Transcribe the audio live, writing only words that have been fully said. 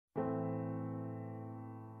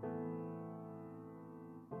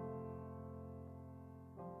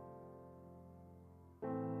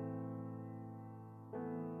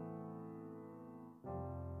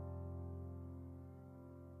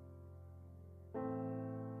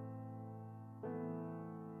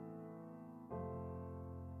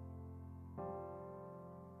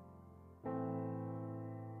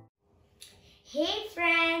Hey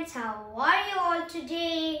friends, how are you all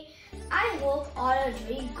today? I hope all are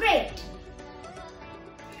doing great.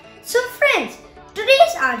 So friends,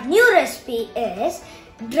 today's our new recipe is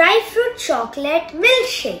dry fruit chocolate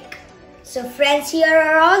milkshake. So friends, here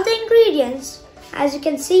are all the ingredients as you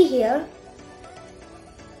can see here.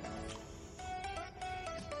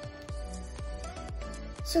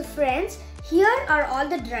 So friends, here are all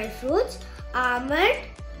the dry fruits: almond,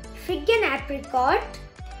 fig and apricot.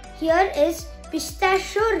 Here is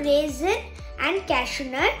pistachio, raisin and cashew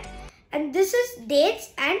nut, and this is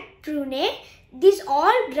dates and prune. These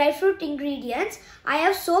all dry fruit ingredients I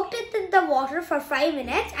have soaked it in the water for 5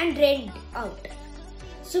 minutes and drained out.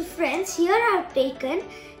 So friends, here I have taken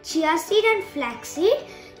chia seed and flax seed,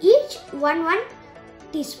 each 1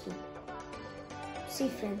 teaspoon. See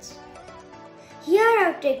friends, here I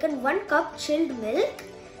have taken 1 cup chilled milk,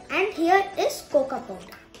 and here is cocoa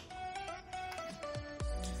powder.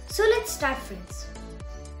 So let's start friends.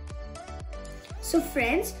 So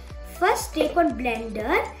friends, first take one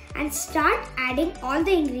blender and start adding all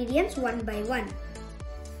the ingredients one by one.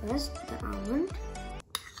 First the almond.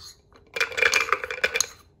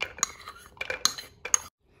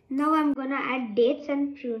 Now I'm gonna add dates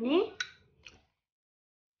and prune.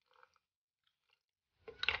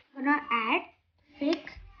 I'm gonna add fig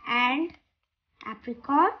and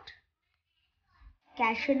apricot,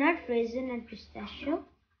 cashew nut, raisin and pistachio.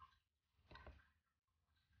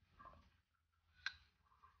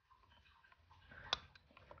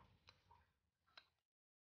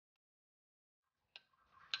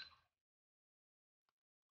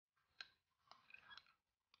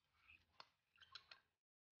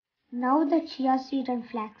 Now the chia seed and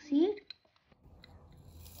flax seed.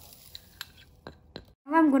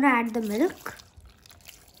 Now I'm going to add the milk.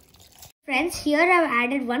 Friends, here I've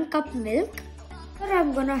added 1 cup milk. Here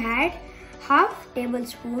I'm going to add half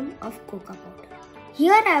tablespoon of cocoa powder.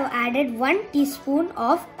 Here I've added 1 teaspoon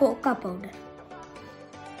of cocoa powder.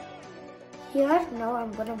 Here now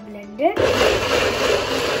I'm going to blend it.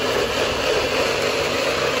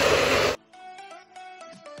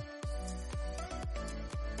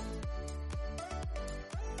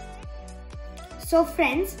 So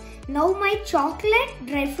friends, now my chocolate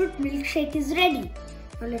dry fruit milkshake is ready.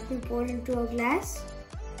 Now let me pour into a glass.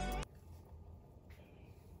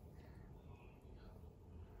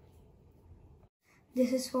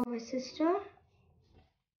 This is for my sister.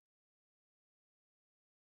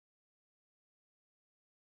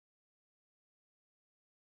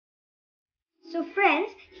 So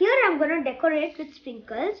friends, here I'm going to decorate with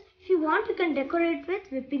sprinkles. If you want, you can decorate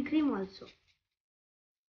with whipping cream also.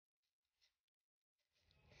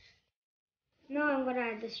 Now I'm going to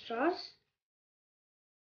add the straws.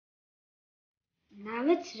 Now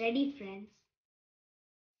it's ready friends.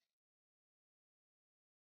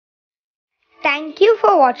 Thank you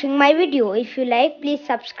for watching my video. If you like, please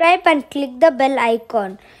subscribe and click the bell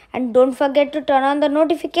icon. And don't forget to turn on the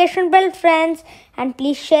notification bell friends. And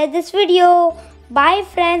please share this video. Bye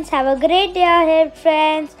friends. Have a great day ahead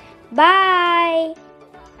friends. Bye.